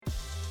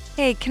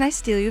Hey, can I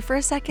steal you for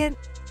a second?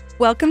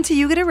 Welcome to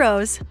You Get a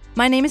Rose.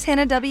 My name is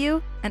Hannah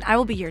W., and I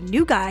will be your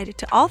new guide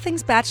to all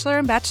things Bachelor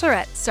and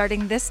Bachelorette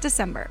starting this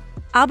December.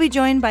 I'll be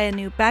joined by a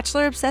new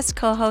Bachelor-obsessed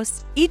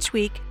co-host each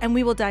week, and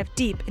we will dive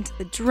deep into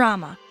the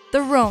drama,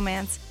 the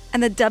romance,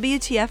 and the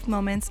WTF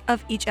moments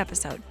of each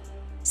episode.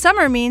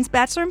 Summer means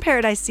Bachelor in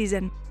Paradise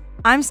season.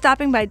 I'm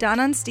stopping by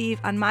Donna and Steve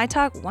on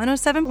myTalk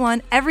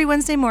 107.1 every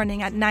Wednesday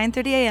morning at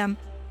 9:30 a.m.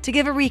 to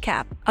give a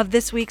recap of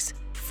this week's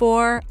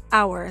 4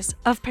 hours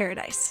of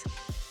paradise.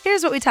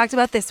 Here's what we talked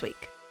about this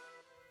week.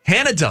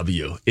 Hannah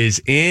W.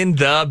 is in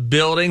the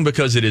building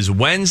because it is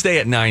Wednesday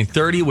at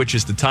 9:30, which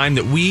is the time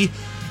that we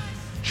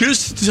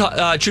choose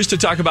to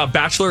talk about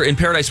Bachelor in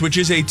Paradise, which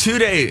is a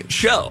 2-day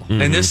show.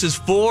 Mm-hmm. And this is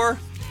 4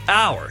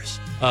 hours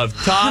of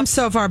top I'm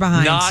so far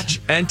behind. notch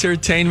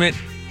entertainment.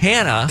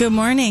 Hannah. Good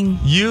morning.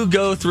 You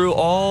go through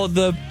all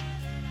the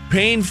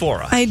pain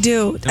for us. I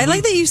do. I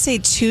like that you say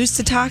choose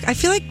to talk. I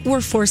feel like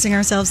we're forcing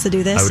ourselves to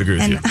do this. I would agree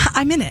with and you.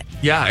 I'm in it.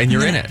 Yeah, and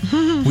you're in it.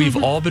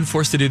 We've all been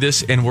forced to do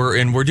this, and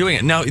we're doing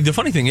it. Now, the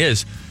funny thing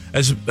is,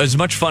 as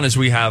much fun as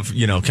we have,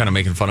 kind of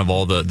making fun of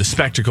all the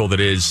spectacle that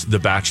is the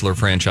Bachelor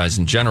franchise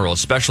in general,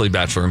 especially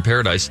Bachelor in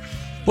Paradise,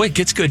 boy, it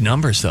gets good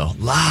numbers, though.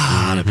 A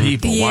lot of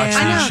people watch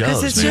I know, these shows.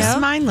 because it's just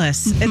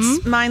mindless.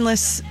 It's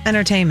mindless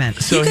entertainment.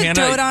 So you could Hannah,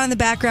 throw it on in the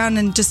background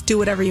and just do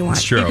whatever you want.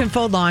 It's true. You can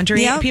fold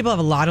laundry. Yep. People have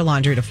a lot of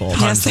laundry to fold.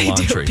 Yes, they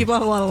laundry. do. People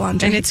have a lot of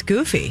laundry. And it's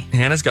goofy.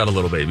 Hannah's got a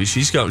little baby.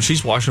 She's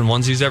washing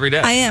onesies every day.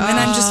 I am, and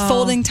I'm just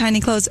folding tiny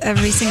clothes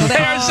every single day.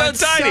 They're so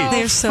tiny.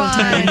 They're so fun.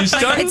 tiny. And you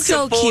start It's to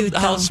so fold cute,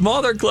 how though.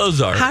 small their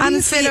clothes are. How do you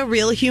Honestly, fit a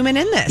real human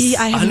in this?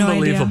 Yeah, I have no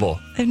idea. Unbelievable.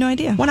 I have no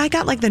idea. When I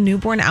got like the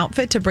newborn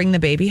outfit to bring the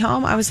baby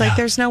home, I was like,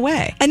 there's no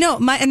way. I know,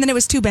 and then it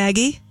was too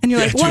baggy, and you're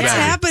like, too what's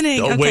baggy.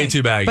 happening? Oh, way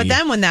too baggy. But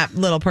then when that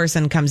little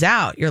person comes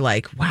out, you're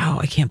like, wow,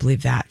 I can't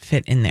believe that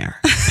fit in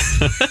there.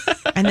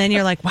 And then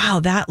you're like, wow,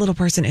 that little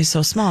person is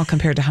so small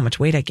compared to how much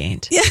weight I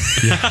gained. Yeah.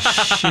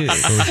 Shoot.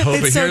 Hope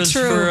It's so here's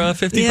true. for a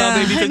 50 Yeah.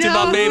 pound baby, 50 I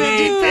pound know, baby.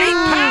 8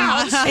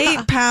 pounds.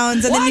 8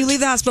 pounds, and then you leave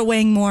the hospital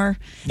weighing more.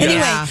 Anyway,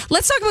 Yeah.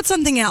 let's talk about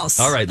something else.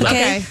 All right,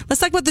 Okay. Let's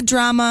talk about the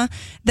drama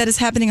that is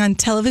happening on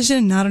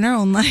television, not in our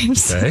own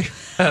lives. Okay.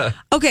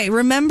 Okay,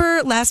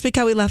 remember last week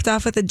how we left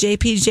off with the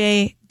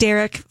JPJ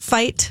Derek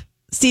fight?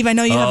 Steve, I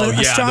know you have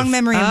a strong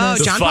memory of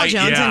this. John Paul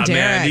Jones and Derek.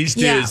 Man, these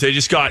dudes, they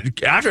just got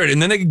after it,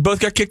 and then they both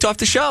got kicked off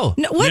the show.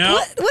 No, what are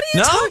you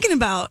talking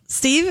about,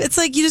 Steve? It's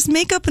like you just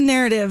make up a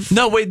narrative.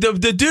 No, wait, the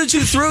dudes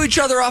who threw each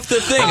other off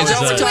the thing. Oh, is that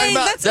what we're that's talking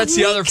about? That's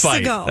the other weeks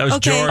fight. ago. That was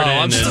Okay. Jordan. Oh,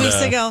 I'm That's sorry.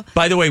 weeks ago.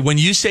 By the way, when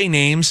you say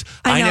names,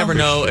 I know. never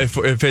know if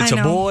it's I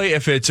a know. boy,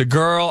 if it's a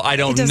girl. I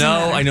don't It doesn't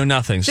know. matter. I know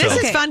nothing. So This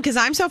Okay. is fun because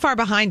I'm so far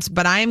behind,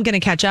 but I am going to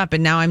catch up,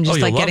 and now I'm just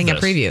you'll like getting love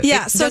a this. preview.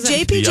 Yeah, It so doesn't-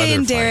 The JPJ other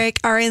and fight. Derek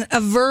are in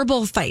a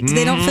verbal fight.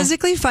 They don't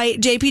physically fight.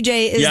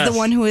 JPJ is Yes. the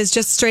one who is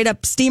just straight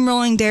up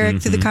steamrolling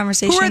Derek through the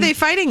conversation. Who are they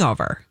fighting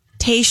over?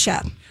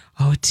 Tasha.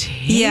 Oh, Tasha.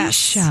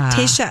 Yes,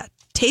 Tasha.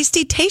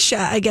 Tasty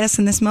Tasha, I guess,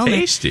 in this moment.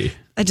 tasty.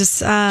 I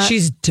just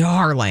She's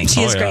darling.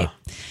 she is yeah. great.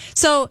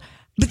 So,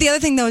 but the other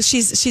thing though is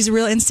she's a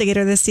real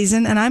instigator this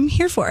season, and I'm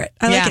here for it.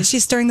 I like Yeah. it.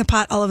 She's stirring the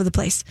pot all over the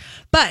place.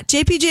 But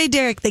JPJ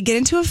Derek, they get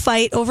into a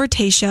fight over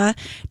Tasha.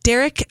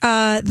 Derek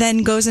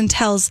then goes and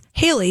tells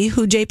Haley,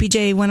 who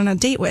JPJ went on a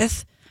date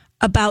with,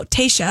 about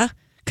Tasha,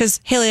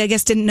 because Haley, I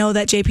guess, didn't know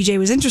that JPJ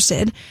was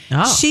interested.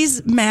 Oh.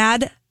 She's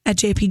mad at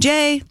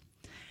JPJ.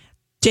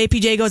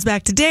 JPJ goes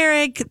back to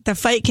Derek. The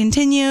fight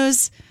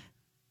continues.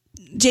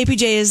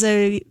 JPJ is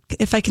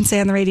if I can say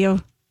on the radio,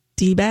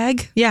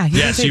 D-bag. Yeah.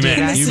 Yes, you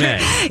may. You may.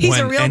 He's when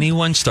a real-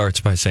 anyone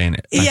starts by saying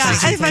it. Yeah,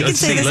 if I can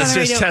say this let's on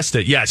the just radio. test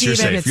it. Yes, you're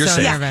Steven safe. gets You're so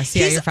safe. nervous.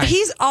 Yeah, you're fine.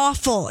 He's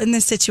awful in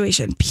this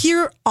situation.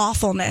 Pure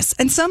awfulness.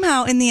 And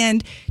somehow, in the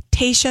end,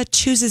 Tasha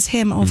chooses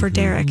him over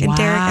Derek, and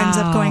Derek ends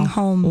up going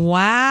home.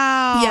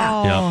 Wow.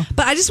 Yeah.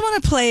 But I just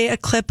want to play a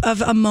clip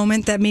of a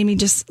moment that made me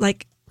just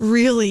like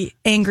really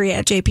angry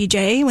at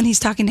JPJ when he's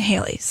talking to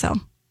Haley. So.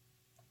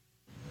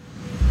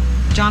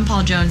 John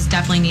Paul Jones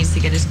definitely needs to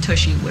get his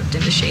tushy whipped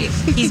into shape.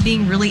 He's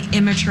being really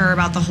immature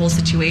about the whole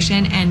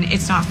situation, and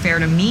it's not fair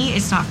to me,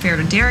 it's not fair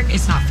to Derek,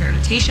 it's not fair to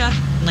Tasha.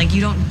 Like,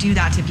 you don't do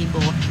that to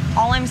people.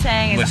 All I'm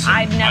saying is Listen,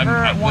 I've never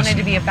I'm- wanted listen.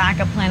 to be a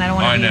backup plan. I don't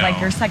want I to be know.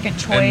 like your second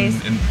choice.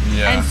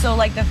 Yeah. And so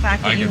like the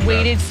fact I that you get that.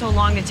 waited so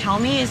long to tell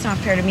me, it's not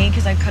fair to me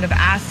because I could have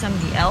asked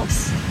somebody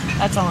else.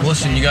 That's all I'm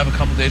Listen, saying. you have a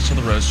couple days till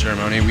the rose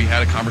ceremony. We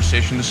had a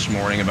conversation this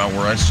morning about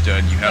where I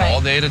stood. You had Right.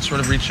 all day to sort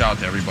of reach out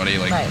to everybody.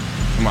 Like, Right.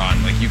 come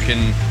on, like you're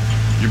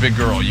a big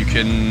girl. You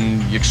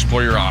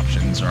explore your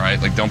options, all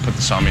right? Like, don't put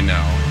this on me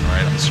now, all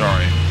right? I'm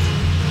sorry.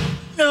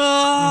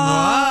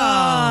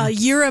 Oh,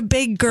 you're a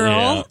big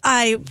girl. Yeah.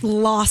 I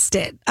lost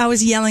it. I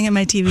was yelling at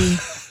my TV.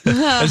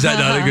 Is that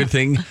not a good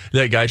thing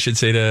that guys should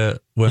say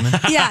to women?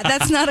 Yeah,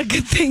 that's not a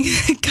good thing.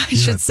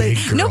 Guys should say.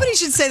 big girl. Nobody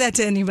should say that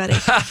to anybody.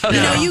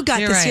 You got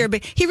You're this. right. You're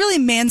big. He really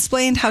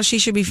mansplained how she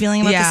should be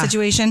feeling about Yeah. the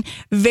situation.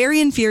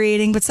 Very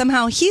infuriating, but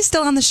somehow he's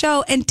still on the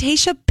show, and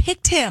Tasha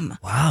picked him.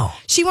 Wow.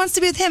 She wants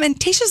to be with him, and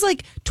Tasha's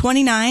like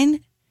 29.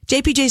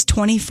 JPJ's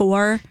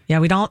 24. Yeah,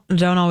 we don't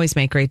always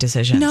make great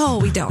decisions. No,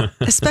 we don't.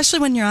 Especially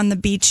when you're on the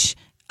beach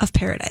of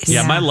paradise.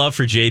 Yeah, my love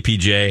for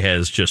JPJ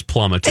has just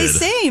plummeted. Hey,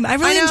 same. I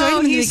really enjoyed him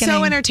in the he's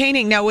beginning. so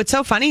entertaining. Now, what's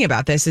so funny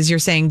about this is you're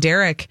saying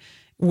Derek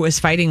was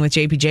fighting with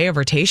JPJ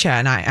over Tasha,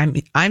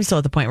 and I'm still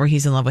at the point where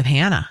he's in love with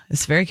Hannah.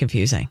 It's very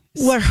confusing.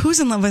 Who's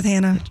in love with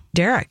Hannah?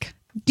 Derek.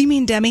 Do you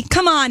mean Demi?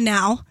 Come on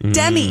now.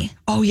 Demi.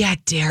 Oh, yeah,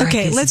 Derek.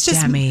 Okay, is let's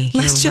just Demi.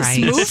 let's You're just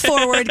right. move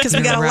forward because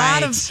we got a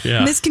lot of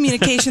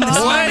miscommunication this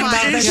morning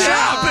about this.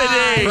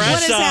 happening?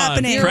 What is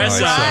happening? Press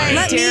on.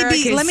 Right.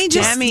 Derek Let me is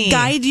just Demi.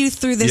 guide you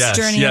through this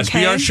journey. Yes, okay?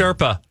 be our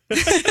Sherpa.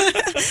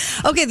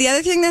 Okay, the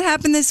other thing that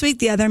happened this week,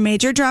 the other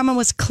major drama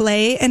was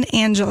Clay and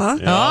Angela.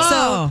 Oh.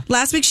 So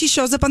last week she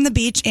shows up on the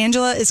beach.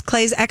 Angela is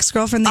Clay's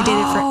ex-girlfriend. They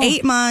dated for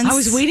 8 months. I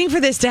was waiting for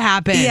this to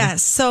happen.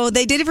 Yes. So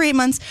they dated for 8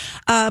 months.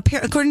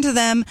 According to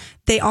them,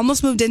 they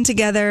almost moved in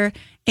together.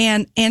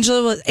 And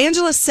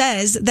Angela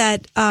says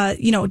that,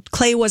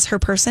 Clay was her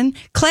person.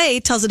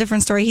 Clay tells a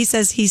different story. He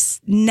says he's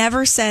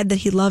never said that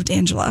he loved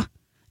Angela.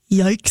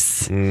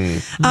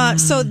 Yikes.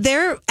 So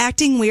they're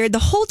acting weird. The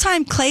whole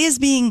time Clay is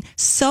being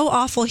so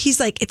awful. He's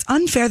like, it's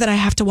unfair that I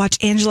have to watch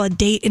Angela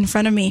date in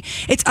front of me.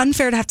 It's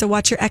unfair to have to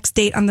watch your ex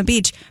date on the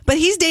beach. But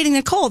he's dating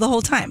Nicole the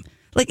whole time.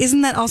 Like,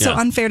 isn't that also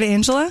unfair to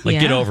Angela? Like,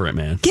 get over it,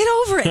 man. Get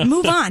over it.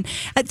 Move on.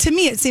 To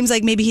me, it seems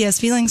like maybe he has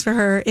feelings for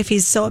her if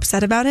he's so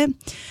upset about it.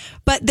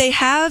 But they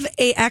have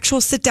a actual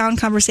sit down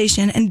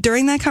conversation. And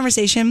during that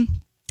conversation,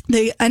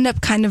 they end up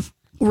kind of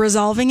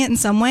resolving it in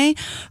some way.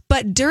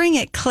 But during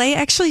it, Clay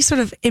actually sort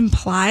of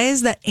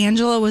implies that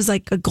Angela was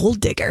like a gold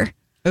digger.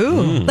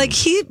 Ooh. Like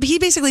he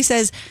basically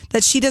says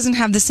that she doesn't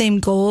have the same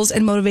goals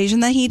and motivation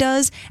that he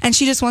does. And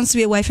she just wants to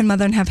be a wife and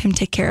mother and have him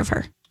take care of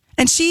her.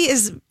 And she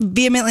is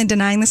vehemently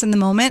denying this in the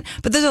moment,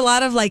 but there's a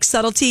lot of like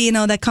subtlety,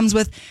 that comes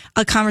with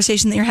a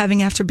conversation that you're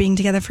having after being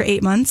together for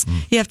 8 months.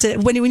 You have to,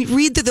 when you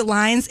read through the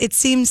lines, it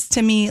seems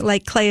to me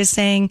like Clay is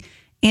saying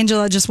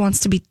Angela just wants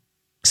to be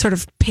sort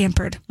of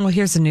pampered. Well,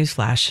 here's a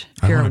newsflash.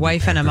 If you're a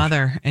wife and a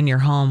mother and you're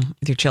home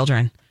with your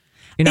children,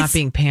 you're not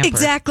being pampered.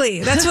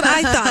 Exactly. That's what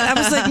I thought. I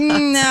was like,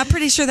 nah,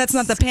 pretty sure that's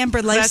not the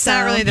pampered lifestyle. That's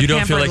not really the You don't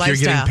pampered feel like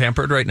lifestyle. you're getting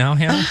pampered right now,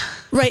 Hannah?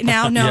 Right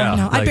now? No, Yeah,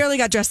 no. I like- barely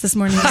got dressed this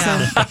morning.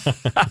 So.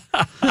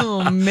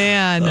 Oh,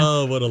 man.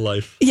 Oh, what a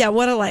life. Yeah,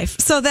 what a life.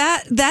 So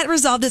that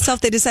resolved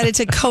itself. They decided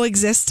to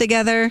coexist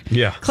together.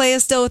 Yeah. Clay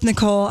is still with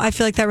Nicole. I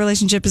feel like that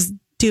relationship is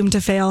doomed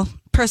to fail,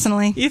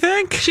 personally. You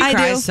think? She I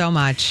cries do. so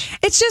much.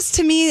 It's just,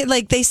 to me,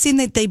 like they seem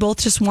that they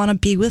both just want to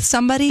be with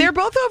somebody. They're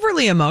both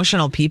overly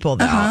emotional people,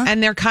 though.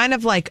 And they're kind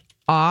of like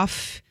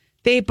off.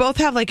 They both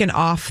have like an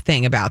off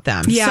thing about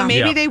them. Yeah. So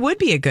maybe Yeah. they would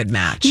be a good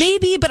match.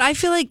 Maybe, but I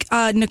feel like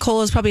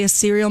Nicole is probably a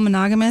serial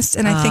monogamist,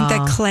 and I think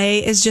that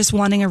Clay is just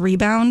wanting a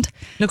rebound.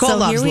 Nicole So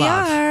loves here we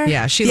love. are.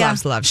 Yeah, she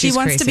loves love. She She's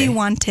wants to be crazy.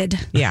 wanted.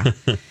 Yeah.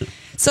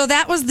 So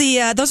that was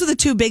those are the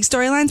two big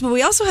storylines. But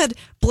we also had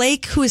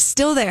Blake, who is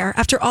still there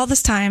after all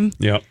this time.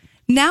 Yep.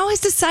 Now has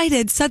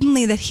decided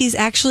suddenly that he's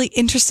actually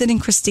interested in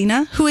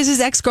Christina, who is his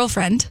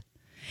ex-girlfriend,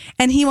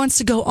 and he wants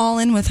to go all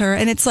in with her.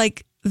 And it's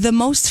like the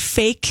most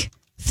fake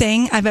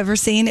thing I've ever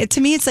seen. To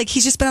me, it's like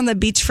he's just been on the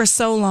beach for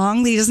so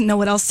long that he doesn't know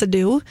what else to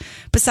do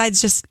besides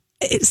just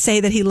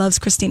say that he loves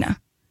Christina.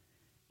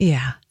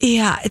 Yeah.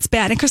 Yeah, it's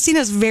bad. And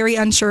Christina's very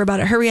unsure about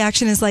it. Her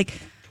reaction is like,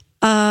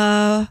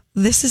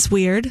 this is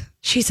weird.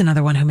 She's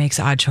another one who makes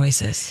odd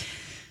choices.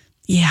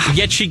 Yeah.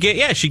 Yet she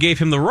gave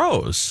him the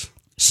rose.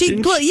 She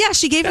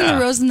gave him the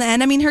rose in the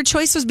end. I mean, her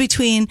choice was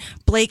between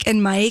Blake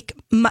and Mike.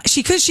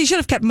 She should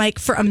have kept Mike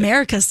for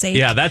America's sake.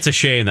 Yeah, that's a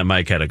shame that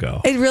Mike had to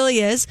go. It really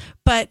is.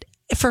 But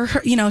for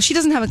her, she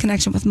doesn't have a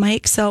connection with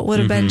Mike, so it would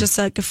have been just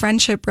like a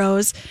friendship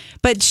rose.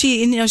 But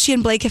she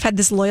and Blake have had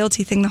this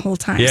loyalty thing the whole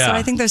time. Yeah. So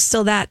I think there's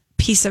still that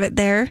piece of it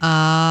there.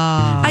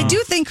 I do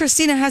think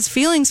Christina has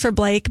feelings for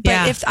Blake, but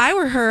Yeah. if I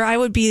were her, I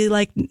would be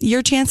like,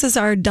 your chances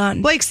are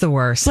done. Blake's the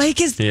worst.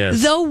 Blake is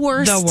Yes. the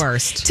worst. The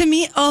worst. To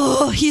me,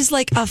 he's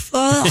like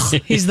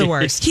He's the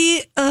worst.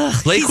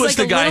 Blake he's was like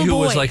the a guy little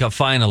who was boy. like a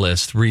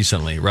finalist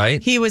recently,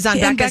 right? He was on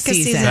In Becca's Becca's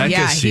season. season.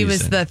 Yeah, Becca's he was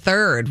season. the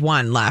third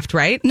one left,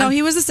 right? No,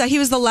 he was the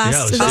last. Yeah,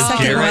 it was the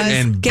second Garrett was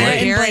and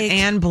Garrett Blake.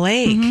 and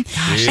Blake.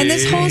 Blake. And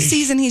this whole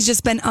season, he's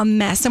just been a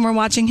mess, and we're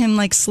watching him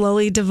like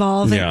slowly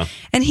devolve. Yeah.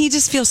 And he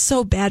just feels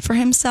so bad for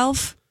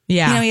himself.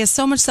 Yeah. He has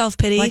so much self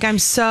pity. Like I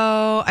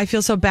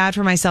feel so bad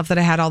for myself that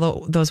I had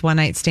all those one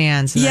night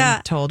stands and Yeah.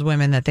 then told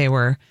women that they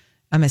were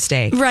a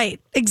mistake. Right,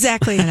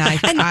 exactly. And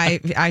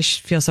I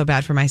feel so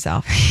bad for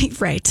myself.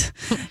 Right.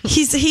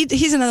 He's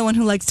another one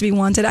who likes to be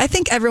wanted. I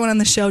think everyone on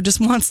the show just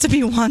wants to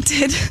be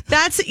wanted.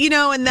 That's,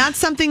 and that's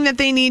something that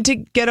they need to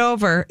get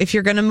over. If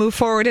you're going to move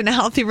forward in a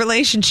healthy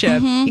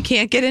relationship, you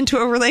can't get into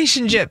a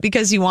relationship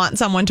because you want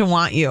someone to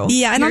want you.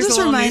 Yeah, and I'll Here's just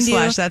a little remind you-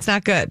 newsflash, that's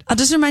not good. I'll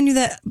just remind you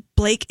that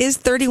Blake is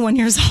 31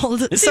 years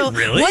old. Is he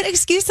really? What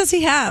excuse does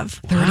he have?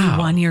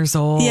 31 years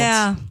old.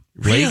 Yeah.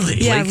 Blake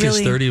Yeah, is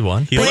really.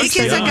 31. He Blake looks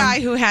is a young. guy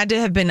who had to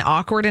have been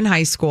awkward in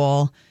high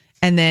school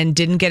and then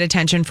didn't get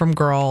attention from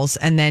girls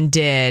and then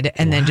did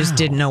and then just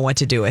didn't know what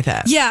to do with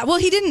it. Yeah, well,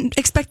 he didn't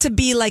expect to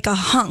be like a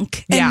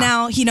hunk. And Yeah.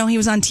 now, he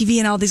was on TV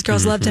and all these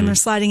girls loved him or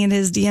sliding into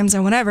his DMs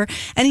or whatever.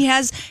 And he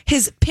has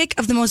his pick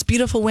of the most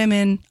beautiful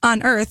women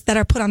on earth that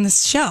are put on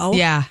this show.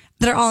 Yeah.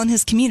 that are all in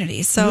his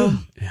community. So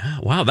Yeah.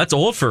 Wow, that's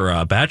old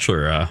for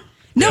Bachelor.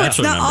 no, it's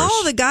Bachelor not. members.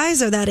 All the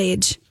guys are that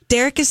age.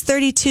 Derek is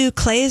 32.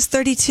 Clay is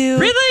 32.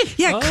 Really?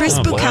 Yeah, Chris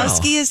wow.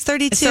 Bukowski is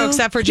 32. So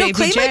except for No,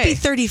 Clay JPJ. might be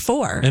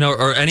 34. And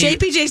or any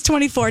JPJ's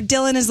 24.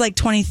 Dylan is like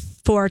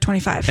 24 or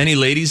 25. any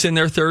ladies in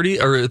their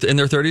 30 or in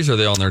their 30s, or are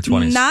they all in their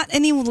 20s? Not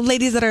any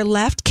ladies that are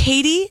left.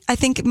 Katie, I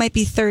think it might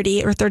be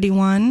 30 or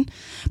 31.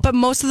 But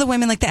most of the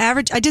women, like the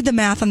average, I did the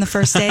math on the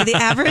first day. The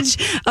average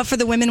for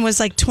the women was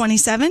like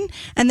 27,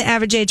 and the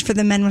average age for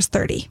the men was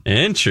 30.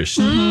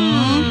 Interesting.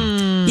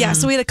 Yeah,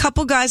 so we had a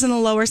couple guys on the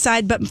lower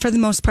side, but for the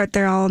most part,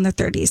 they're all in their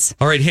 30s.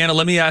 All right, Hannah,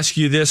 let me ask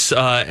you this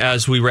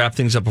as we wrap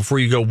things up. Before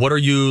you go, what are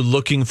you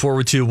looking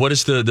forward to? What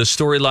is the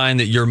storyline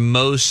that you're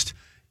most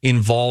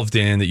involved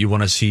in that you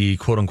want to see,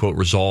 quote unquote,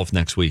 resolved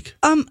next week?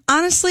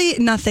 Honestly,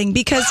 nothing,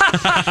 because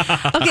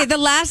okay, the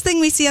last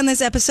thing we see on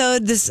this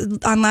episode,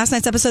 on last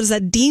night's episode, is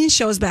that Dean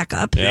shows back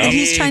up and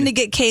he's trying to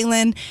get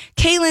Kaylin.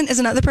 Kaylin is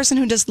another person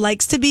who just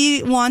likes to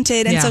be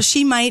wanted, and so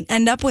she might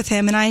end up with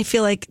him, and I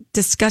feel like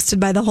disgusted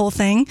by the whole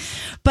thing.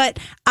 But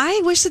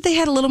I wish that they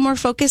had a little more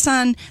focus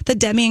on the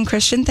Demi and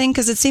Christian thing,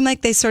 because it seemed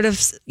like they sort of,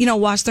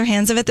 washed their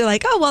hands of it. They're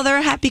like, oh well, they're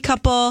a happy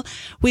couple.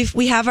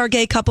 We have our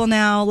gay couple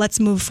now. Let's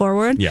move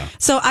forward. Yeah.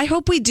 So I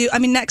hope we do. I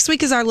mean, next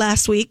week is our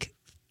last week.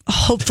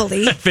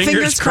 Hopefully.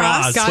 Fingers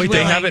crossed. God Wait,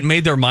 willing. they haven't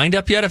made their mind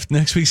up yet if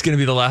next week's going to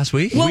be the last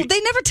week? Well,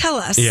 they never tell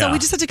us, so Yeah. we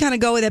just have to kind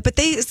of go with it. But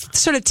they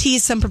sort of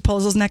tease some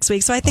proposals next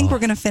week, so I think we're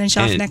going to finish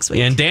off next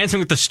week. And Dancing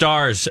with the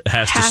Stars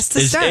Has to start.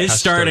 is Has to start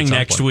starting at some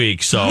next point.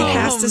 week. So It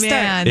has to start.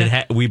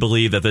 man. we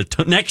believe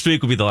that next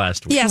week will be the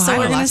last week. Yeah, so Wow,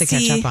 we're a lot going to to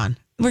catch see. up on.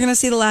 We're going to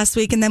see the last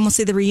week, and then we'll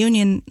see the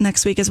reunion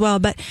next week as well.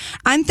 But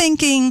I'm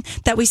thinking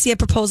that we see a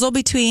proposal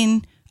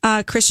between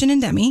Christian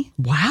and Demi.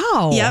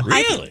 Wow. Yep,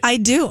 Really? I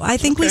do. I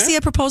think we see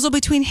a proposal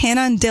between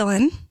Hannah and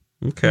Dylan.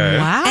 Okay.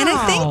 Wow. And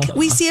I think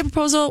we see a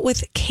proposal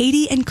with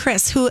Katie and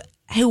Chris, who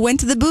went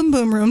to the Boom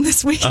Boom Room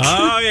this week.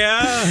 Oh,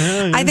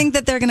 yeah. I think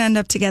that they're going to end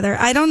up together.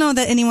 I don't know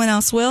that anyone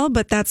else will,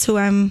 but that's who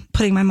I'm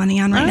putting my money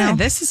on right now.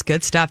 This is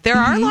good stuff. There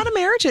are a lot of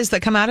marriages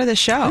that come out of this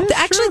show.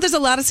 Actually, there's a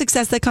lot of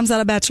success that comes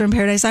out of Bachelor in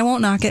Paradise. I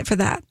won't knock it for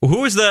that. Who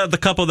was the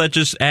couple that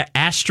just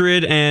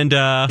Astrid and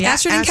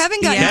Astrid and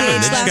Kevin got yeah. engaged They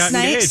just last got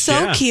night. engaged, So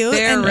yeah. cute.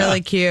 They're And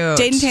really cute.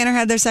 Jade and Tanner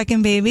had their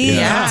second baby.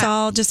 Yeah. It's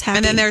all just happy.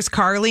 And then there's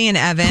Carly and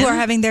Evan. who are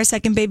having their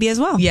second baby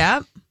as well.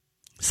 Yep.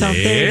 So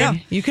there you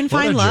go. You can What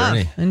a find love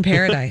journey. in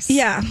paradise.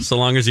 Yeah. So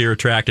long as you're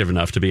attractive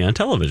enough to be on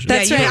television.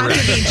 That's You right. have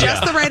to be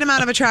just the right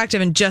amount of attractive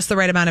and just the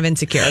right amount of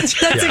insecure.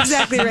 That's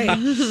exactly right.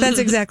 That's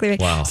exactly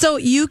right. Wow. So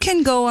you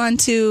can go on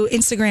to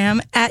Instagram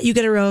at You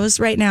Get a Rose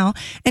right now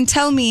and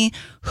tell me,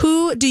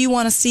 who do you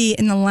want to see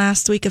in the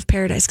last week of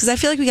Paradise? Because I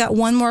feel like we got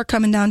one more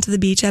coming down to the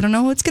beach. I don't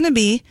know who it's going to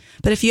be,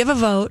 but if you have a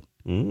vote,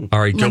 All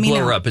right, go Let me blow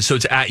her know. up. So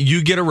it's at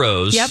You Get a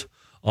Rose Yep.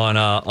 on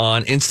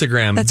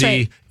Instagram. That's the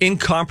right.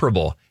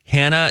 incomparable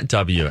Hannah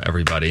W,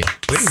 everybody.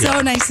 Way to so go.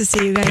 nice to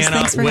see you guys. Hannah,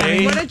 Thanks for having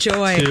me. What a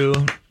joy.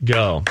 to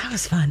go. That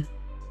was fun.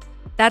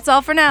 That's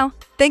all for now.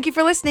 Thank you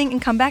for listening, and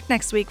come back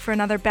next week for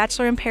another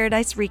Bachelor in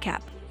Paradise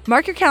recap.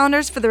 Mark your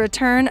calendars for the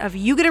return of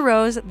You Get a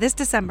Rose this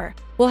December.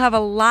 We'll have a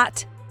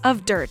lot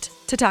of dirt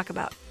to talk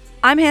about.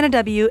 I'm Hannah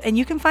W, and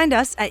you can find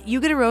us at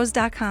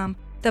yougetarose.com,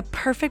 the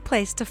perfect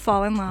place to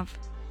fall in love.